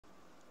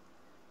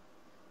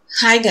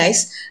Hi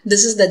guys,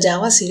 this is the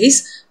Java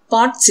series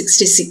part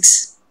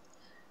 66.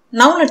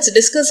 Now let's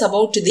discuss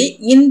about the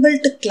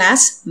inbuilt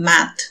class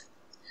math.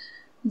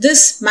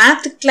 This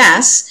math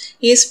class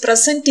is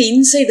present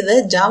inside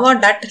the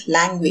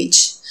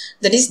Java.language,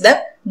 that is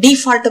the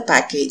default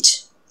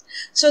package.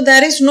 So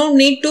there is no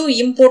need to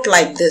import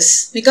like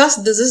this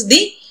because this is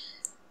the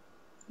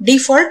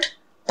default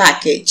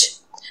package.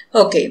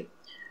 Okay,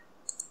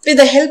 with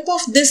the help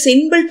of this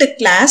inbuilt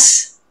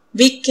class,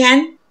 we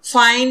can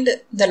find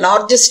the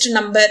largest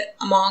number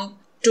among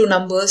two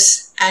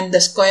numbers and the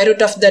square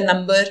root of the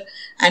number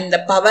and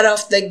the power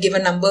of the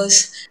given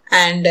numbers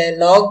and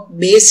log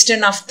base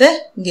 10 of the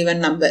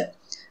given number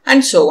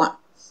and so on.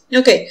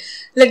 Okay,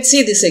 let's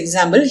see this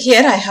example.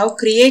 Here I have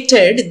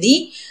created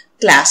the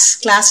class.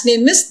 Class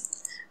name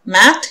is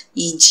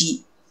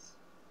math.eg.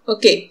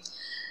 Okay,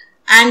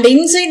 and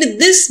inside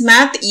this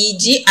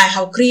math.eg I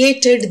have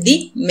created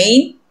the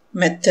main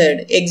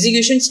method.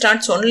 Execution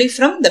starts only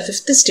from the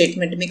fifth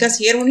statement because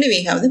here only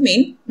we have the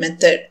main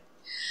method.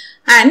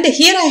 And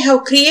here I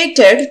have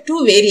created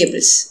two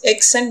variables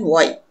x and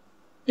y.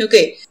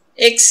 Okay,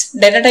 x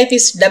data type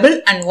is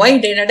double and y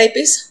data type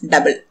is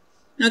double.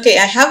 Okay,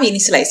 I have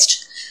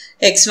initialized.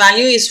 X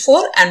value is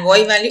 4 and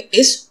y value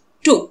is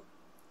 2.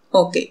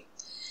 Okay,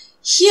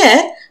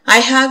 here I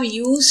have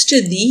used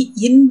the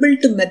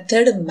inbuilt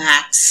method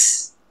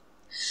max.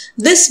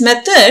 This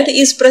method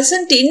is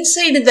present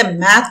inside the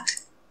math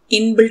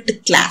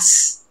inbuilt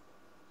class.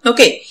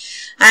 Okay,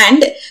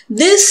 and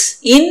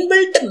this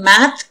inbuilt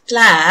math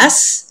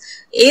class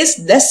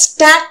is the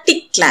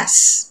static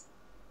class.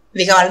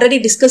 We have already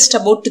discussed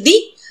about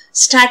the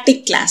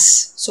static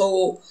class.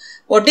 So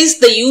what is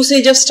the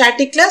usage of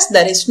static class?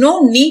 There is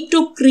no need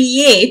to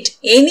create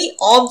any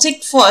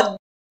object for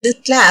this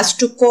class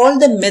to call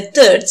the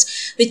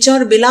methods which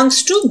are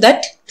belongs to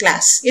that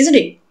class, isn't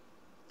it?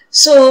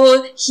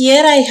 So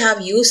here I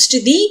have used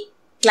the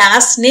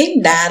class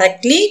name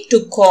directly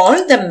to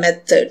call the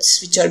methods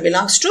which are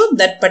belongs to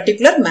that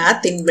particular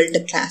math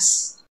inbuilt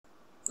class.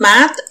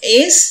 Math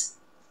is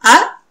a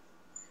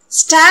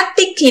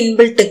static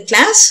inbuilt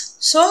class,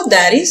 so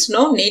there is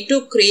no need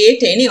to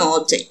create any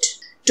object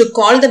to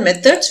call the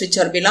methods which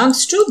are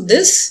belongs to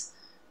this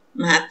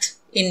math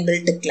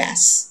inbuilt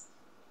class.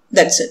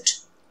 That's it.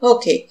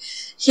 Okay,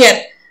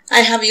 here I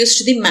have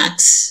used the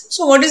max.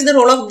 So what is the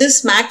role of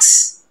this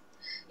max?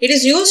 It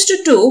is used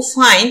to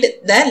find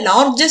the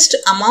largest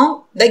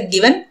among the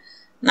given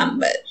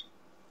number.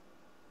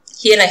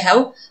 Here I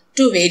have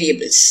two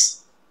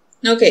variables.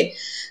 Okay,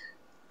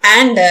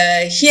 and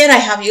here I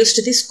have used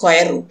the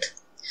square root.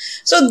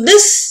 So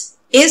this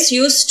is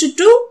used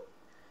to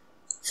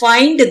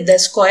find the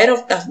square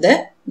root of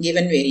the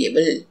given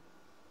variable.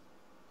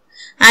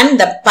 And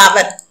the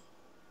power.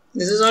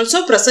 This is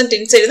also present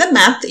inside the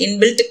math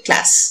inbuilt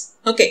class.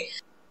 Okay,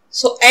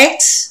 so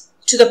x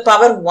to the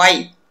power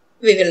y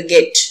we will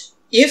get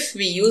if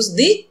we use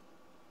the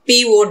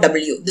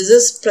POW. This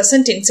is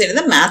present inside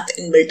the math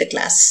inbuilt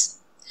class.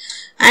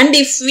 And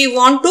if we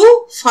want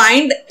to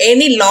find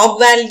any log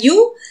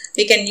value,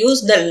 we can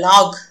use the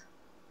log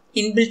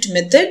inbuilt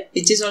method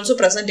which is also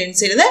present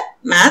inside the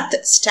math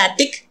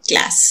static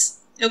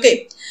class.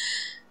 Okay,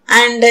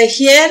 and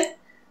here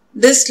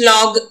this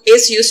log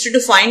is used to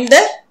find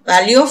the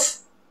value of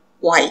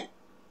y.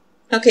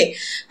 Okay,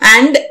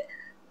 and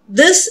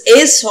this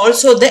is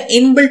also the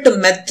inbuilt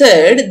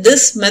method.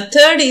 This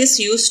method is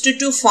used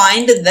to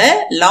find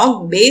the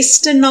log base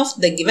 10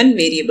 of the given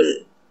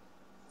variable.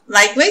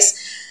 Likewise,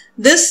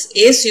 this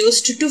is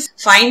used to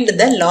find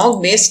the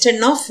log base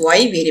 10 of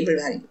y variable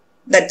value.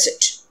 That's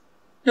it.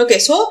 Okay,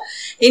 so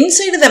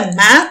inside the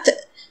math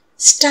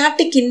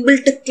static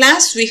inbuilt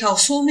class, we have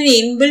so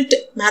many inbuilt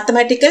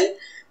mathematical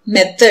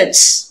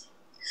methods.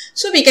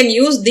 So we can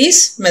use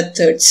these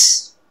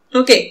methods.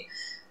 Okay,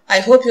 I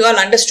hope you all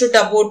understood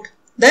about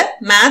the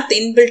math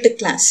inbuilt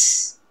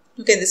class.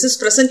 Okay, this is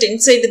present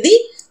inside the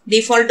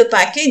default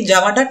package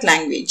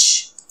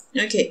Java.language.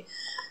 Okay,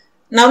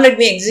 now let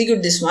me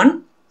execute this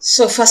one.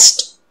 So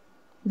first,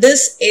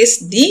 this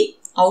is the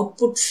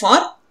output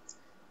for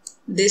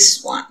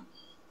this one.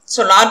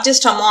 So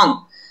largest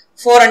among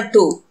 4 and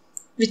 2.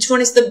 Which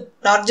one is the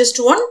largest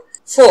one?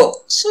 4.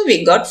 So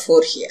we got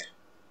 4 here.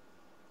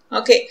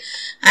 Okay,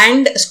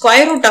 and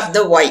square root of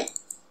the y,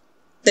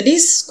 that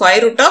is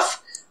square root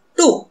of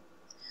 2.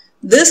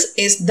 This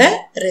is the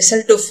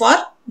result for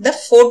the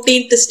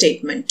 14th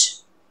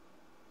statement.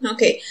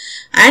 Okay,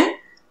 and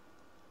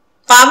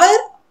power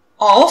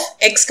of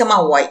x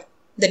comma y,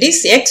 that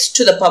is x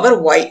to the power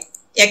y.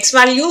 X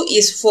value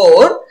is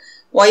 4,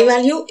 y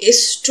value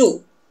is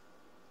 2.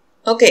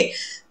 Okay,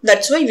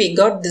 that's why we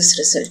got this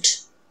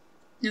result.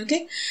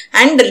 Okay,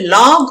 and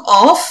log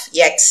of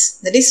x,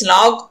 that is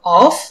log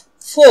of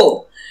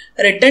 4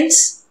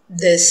 returns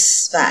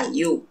this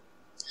value,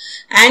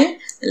 and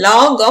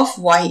log of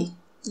y,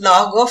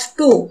 log of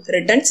 2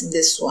 returns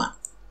this one.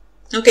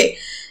 Okay,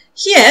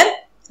 here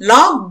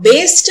log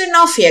base 10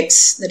 of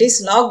x, that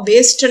is log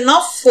base 10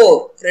 of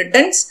 4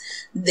 returns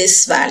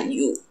this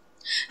value,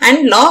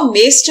 and log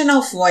base 10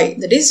 of y,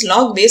 that is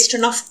log base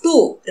 10 of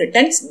 2,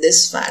 returns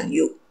this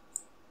value.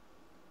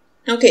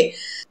 Okay,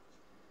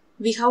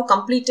 we have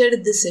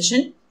completed this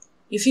session.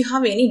 If you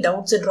have any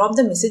doubts, drop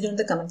the message on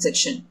the comment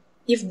section.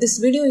 If this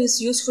video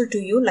is useful to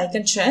you, like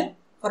and share.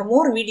 For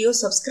more videos,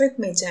 subscribe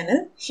my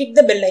channel, hit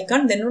the bell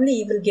icon, then only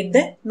you will get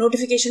the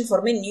notification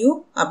for my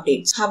new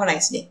updates. Have a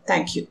nice day.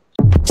 Thank you.